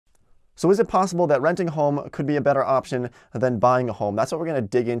So is it possible that renting a home could be a better option than buying a home? That's what we're going to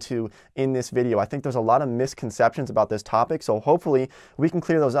dig into in this video. I think there's a lot of misconceptions about this topic, so hopefully we can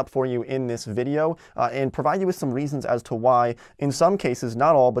clear those up for you in this video and provide you with some reasons as to why, in some cases,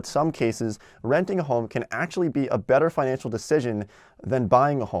 not all, but some cases, renting a home can actually be a better financial decision than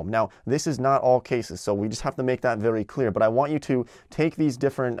buying a home. Now, this is not all cases, so we just have to make that very clear, but I want you to take these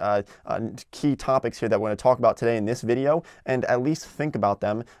different key topics here that we're going to talk about today in this video and at least think about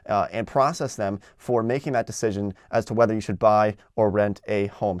them and process them for making that decision as to whether you should buy or rent a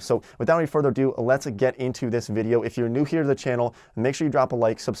home. So without any further ado, let's get into this video. If you're new here to the channel, make sure you drop a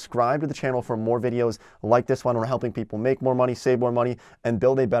like, subscribe to the channel for more videos like this one. We're helping people make more money, save more money, and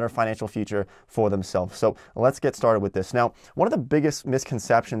build a better financial future for themselves. So let's get started with this. Now, one of the biggest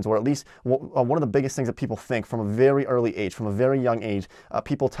misconceptions, or at least one of the biggest things that people think from a very early age, from a very young age,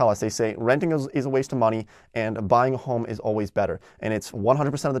 people tell us, they say renting is a waste of money and buying a home is always better. And it's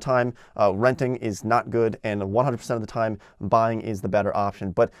 100% of the time renting is not good and 100% of the time buying is the better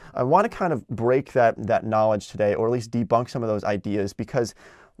option. But I want to kind of break that knowledge today, or at least debunk some of those ideas, because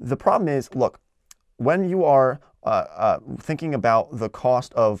the problem is, look, when you are thinking about the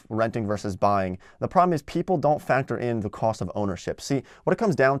cost of renting versus buying, the problem is people don't factor in the cost of ownership. See, what it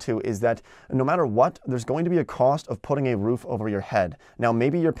comes down to is that no matter what, there's going to be a cost of putting a roof over your head. Now,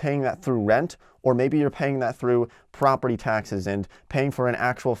 maybe you're paying that through rent, or maybe you're paying that through property taxes and paying for an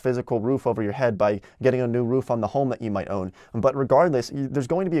actual physical roof over your head by getting a new roof on the home that you might own. But regardless, there's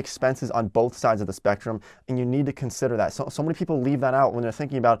going to be expenses on both sides of the spectrum, and you need to consider that. So many people leave that out when they're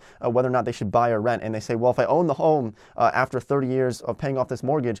thinking about whether or not they should buy or rent, and they say, well, if I own the home after 30 years of paying off this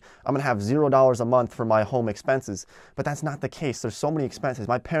mortgage, I'm gonna have $0 a month for my home expenses. But that's not the case. There's so many expenses.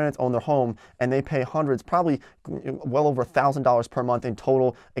 My parents own their home and they pay hundreds, probably well over $1,000 per month in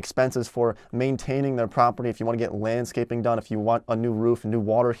total expenses for maintaining their property. If you want to get landscaping done, if you want a new roof, a new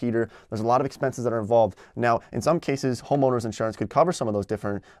water heater, there's a lot of expenses that are involved. Now, in some cases, homeowners insurance could cover some of those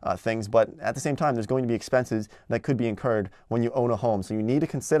different things, but at the same time, there's going to be expenses that could be incurred when you own a home. So you need to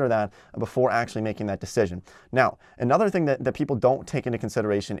consider that before actually making that decision. Now, another thing that people don't take into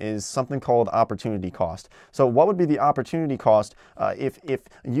consideration is something called opportunity cost. So what would be the opportunity cost if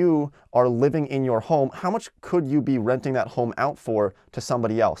you are living in your home? How much could you be renting that home out for to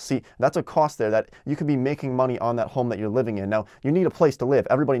somebody else? See, that's a cost there that you could be making money on that home that you're living in. Now, you need a place to live.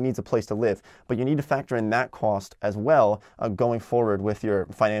 Everybody needs a place to live, but you need to factor in that cost as well going forward with your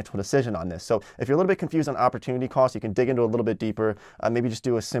financial decision on this. So if you're a little bit confused on opportunity cost, you can dig into a little bit deeper. Maybe just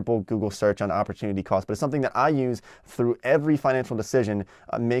do a simple Google search on opportunity cost, but it's something that I use through every financial decision,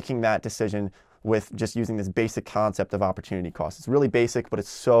 making that decision with just using this basic concept of opportunity cost. It's really basic, but it's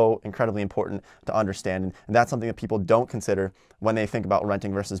so incredibly important to understand, and that's something that people don't consider when they think about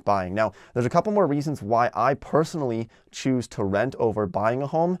renting versus buying. Now, there's a couple more reasons why I personally choose to rent over buying a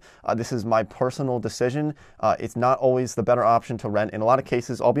home. This is my personal decision. It's not always the better option to rent. In a lot of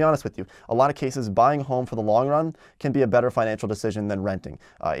cases, I'll be honest with you, a lot of cases buying a home for the long run can be a better financial decision than renting.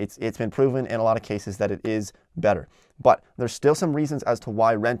 It's been proven in a lot of cases that it is better. But there's still some reasons as to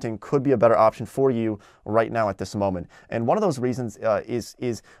why renting could be a better option for you right now at this moment. And one of those reasons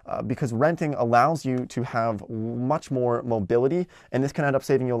is because renting allows you to have much more mobility, and this can end up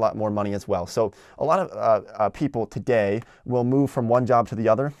saving you a lot more money as well. So a lot of people today will move from one job to the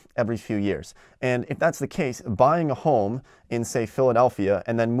other every few years. And if that's the case, buying a home in, say, Philadelphia,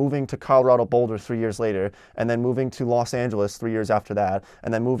 and then moving to Colorado Boulder 3 years later, and then moving to Los Angeles 3 years after that,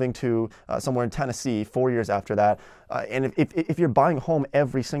 and then moving to somewhere in Tennessee 4 years after that, and if you're buying a home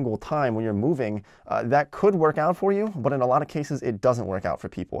every single time when you're moving, that could work out for you, but in a lot of cases, it doesn't work out for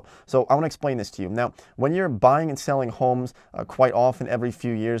people. So I want to explain this to you. Now, when you're buying and selling homes quite often every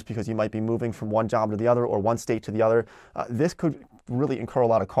few years, because you might be moving from one job to the other or one state to the other, this could really incur a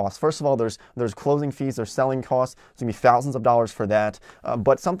lot of costs. First of all, there's closing fees, there's selling costs. It's going to be thousands of dollars for that.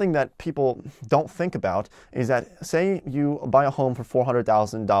 But something that people don't think about is that, say you buy a home for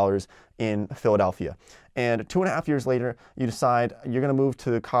 $400,000 in Philadelphia, and 2.5 years later, you decide you're going to move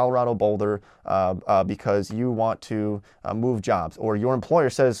to Colorado Boulder because you want to move jobs, or your employer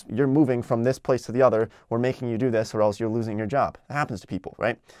says you're moving from this place to the other, we're making you do this or else you're losing your job. It happens to people,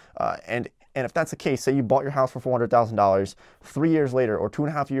 right? And if that's the case, say you bought your house for $400,000, 3 years later or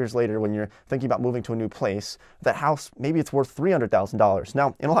 2.5 years later, when you're thinking about moving to a new place, that house, maybe it's worth $300,000.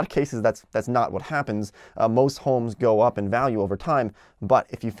 Now, in a lot of cases, that's not what happens. Most homes go up in value over time, but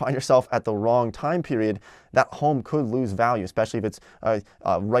if you find yourself at the wrong time period, that home could lose value, especially if it's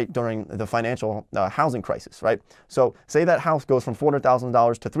right during the financial housing crisis, right? So say that house goes from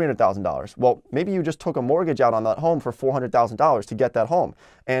 $400,000 to $300,000. Well, maybe you just took a mortgage out on that home for $400,000 to get that home,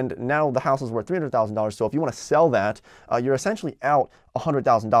 and now the house is worth $300,000. So if you want to sell that, you're essentially out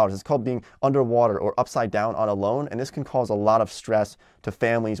 $100,000. It's called being underwater or upside down on a loan, and this can cause a lot of stress to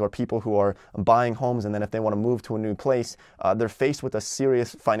families or people who are buying homes, and then if they want to move to a new place, they're faced with a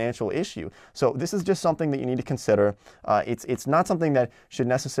serious financial issue. So this is just something that you need to consider. It's not something that should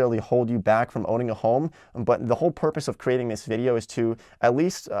necessarily hold you back from owning a home, but the whole purpose of creating this video is to at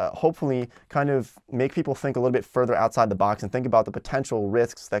least hopefully kind of make people think a little bit further outside the box and think about the potential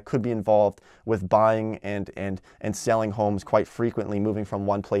risks that could be involved with buying and selling homes quite frequently, moving from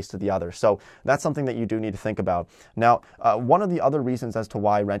one place to the other. So that's something that you do need to think about. Now, one of the other reasons as to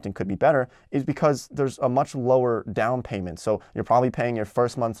why renting could be better is because there's a much lower down payment. So you're probably paying your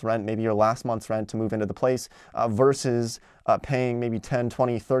first month's rent, maybe your last month's rent to move into the place versus paying maybe $10,000,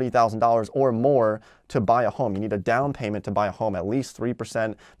 $20,000, $30,000 or more to buy a home. You need a down payment to buy a home, at least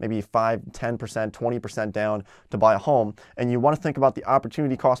 3%, maybe 5, 10%, 20% down to buy a home. And you want to think about the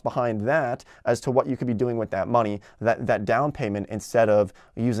opportunity cost behind that as to what you could be doing with that money, that down payment, instead of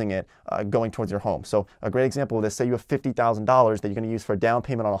using it going towards your home. So a great example of this, say you have $50,000 that you're going to use for a down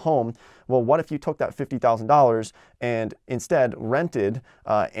payment on a home. Well, what if you took that $50,000 and instead rented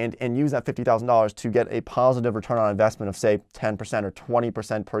and used that $50,000 to get a positive return on investment of, say, 10% or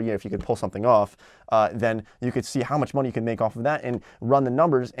 20% per year? If you could pull something off, then you could see how much money you can make off of that and run the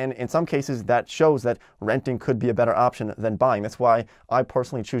numbers. And in some cases, that shows that renting could be a better option than buying. That's why I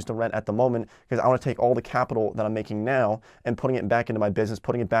personally choose to rent at the moment, because I want to take all the capital that I'm making now and putting it back into my business,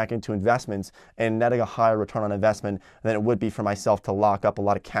 putting it back into investments, and netting a higher return on investment than it would be for myself to lock up a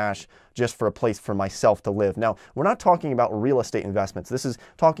lot of cash just for a place for myself to live. Now, we're not talking about real estate investments. This is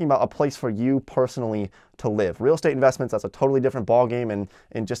talking about a place for you personally to live. Real estate investments, that's a totally different ballgame, and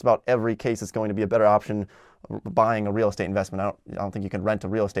in just about every case, it's going to be a better option buying a real estate investment. I don't think you can rent a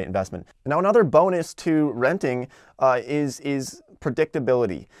real estate investment. Now, another bonus to renting is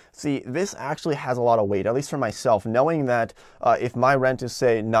predictability. See, this actually has a lot of weight, at least for myself, knowing that if my rent is,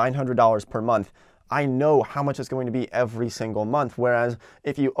 say, $900 per month, I know how much it's going to be every single month. Whereas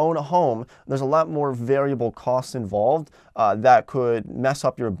if you own a home, there's a lot more variable costs involved that could mess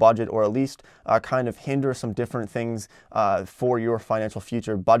up your budget, or at least kind of hinder some different things for your financial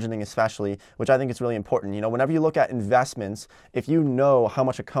future, budgeting especially, which I think is really important. You know, whenever you look at investments, if you know how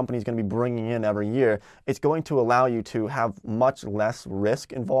much a company is going to be bringing in every year, it's going to allow you to have much less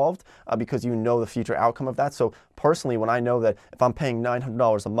risk involved because you know the future outcome of that. So personally, when I know that if I'm paying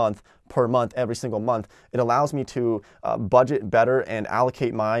 $900 a month per month, every single month, it allows me to budget better and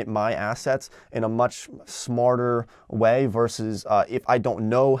allocate my assets in a much smarter way versus if I don't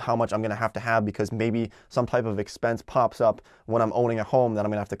know how much I'm going to have because maybe some type of expense pops up when I'm owning a home that I'm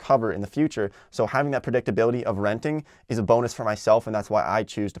going to have to cover in the future. So having that predictability of renting is a bonus for myself, and that's why I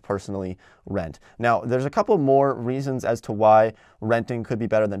choose to personally rent. Now, there's a couple more reasons as to why renting could be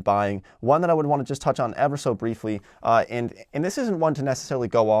better than buying. One that I would want to just touch on ever so briefly, and this isn't one to necessarily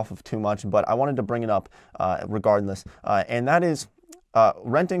go off of too much, but I wanted to bring it up regardless, and that is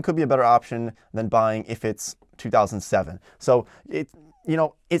renting could be a better option than buying if it's 2007. So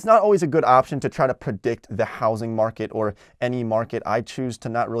it's not always a good option to try to predict the housing market or any market. I choose to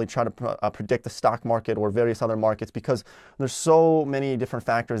not really try to predict the stock market or various other markets because there's so many different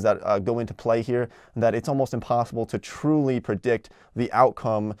factors that go into play here that it's almost impossible to truly predict the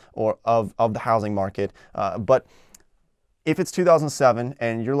outcome of the housing market. But if it's 2007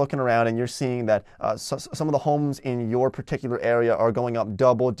 and you're looking around and you're seeing that some of the homes in your particular area are going up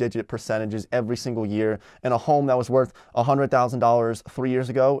double-digit percentages every single year, and a home that was worth $100,000 3 years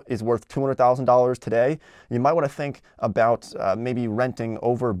ago is worth $200,000 today, you might want to think about maybe renting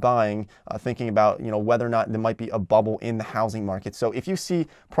over buying, thinking about whether or not there might be a bubble in the housing market. So if you see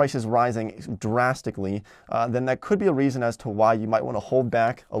prices rising drastically, then that could be a reason as to why you might want to hold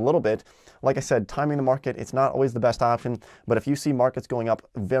back a little bit. Like I said, timing the market, it's not always the best option, but if you see markets going up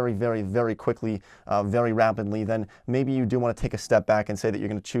very, very, very quickly, very rapidly, then maybe you do want to take a step back and say that you're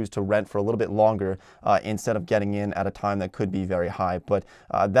going to choose to rent for a little bit longer instead of getting in at a time that could be very high. But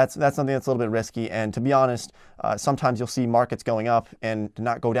that's something that's a little bit risky, and to be honest, sometimes you'll see markets going up and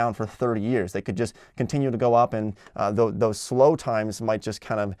not go down for 30 years. They could just continue to go up, and those slow times might just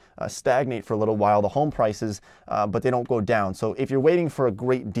kind of stagnate for a little while, the home prices, but they don't go down. So if you're waiting for a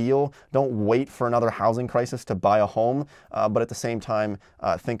great deal, don't wait for another housing crisis to buy a home, but at the same time,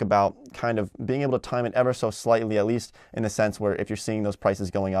 think about kind of being able to time it ever so slightly, at least in the sense where if you're seeing those prices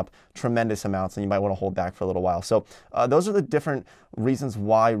going up tremendous amounts, then you might want to hold back for a little while. So those are the different reasons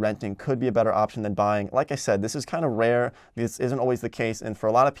why renting could be a better option than buying. Like I said, this is kind of rare. This isn't always the case, and for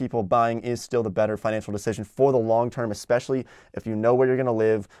a lot of people, buying is still the better financial decision for the long term, especially if you know where you're going to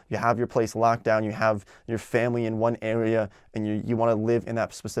live, you have your place locked down, you have your family in one area, and you want to live in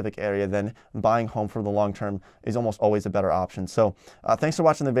that specific area. Then buying home for the long term is almost always a better option. So thanks for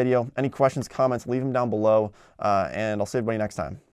watching the video. Any questions, comments, leave them down below, and I'll see everybody next time.